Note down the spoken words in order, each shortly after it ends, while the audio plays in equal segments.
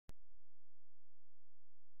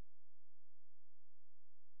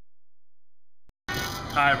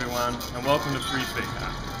Hi everyone, and welcome to FreeFit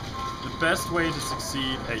Guy. The best way to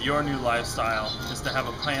succeed at your new lifestyle is to have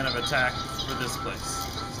a plan of attack for this place,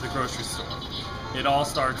 the grocery store. It all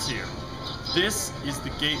starts here. This is the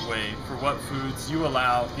gateway for what foods you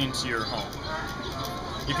allow into your home.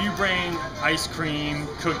 If you bring ice cream,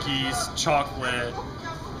 cookies, chocolate,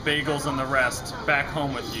 bagels, and the rest back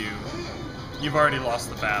home with you, you've already lost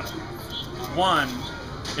the battle. One,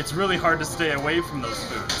 it's really hard to stay away from those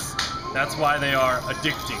foods. That's why they are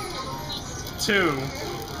addicting. Two,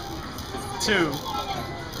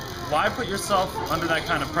 why put yourself under that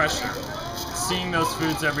kind of pressure? Seeing those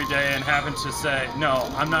foods every day and having to say,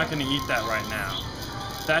 no, I'm not going to eat that right now.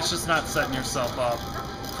 That's just not setting yourself up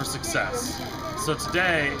for success. So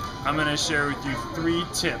today, I'm going to share with you 3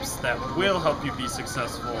 tips that will help you be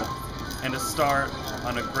successful and to start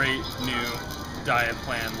on a great new diet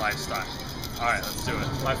plan lifestyle. All right, let's do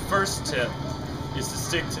it. My first tip is to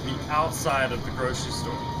stick to the outside of the grocery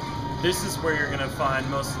store. This is where you're going to find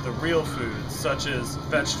most of the real foods, such as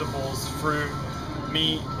vegetables, fruit,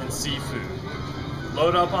 meat, and seafood.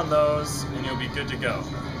 Load up on those and you'll be good to go.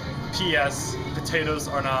 P.S. Potatoes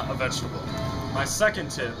are not a vegetable. My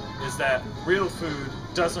second tip is that real food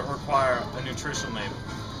doesn't require a nutrition label.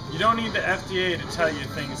 You don't need the FDA to tell you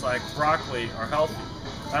things like broccoli are healthy.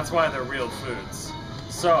 That's why they're real foods.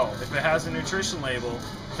 So, if it has a nutrition label,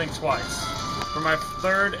 think twice. For my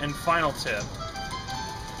third and final tip,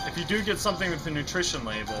 if you do get something with a nutrition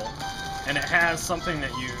label and it has something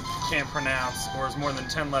that you can't pronounce or is more than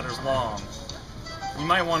 10 letters long, you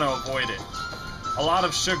might want to avoid it. A lot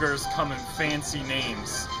of sugars come in fancy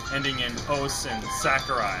names ending in "-ose" and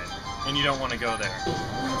saccharide, and you don't want to go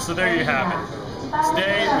there. So there you have it.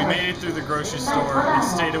 Today we made it through the grocery store and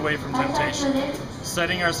stayed away from temptation,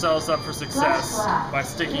 setting ourselves up for success by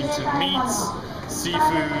sticking to meats,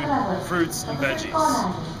 seafood, fruits, and veggies.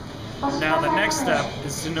 Now the next step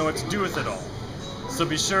is to know what to do with it all. So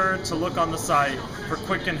be sure to look on the site for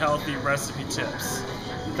quick and healthy recipe tips.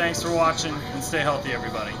 Thanks for watching and stay healthy,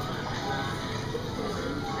 everybody.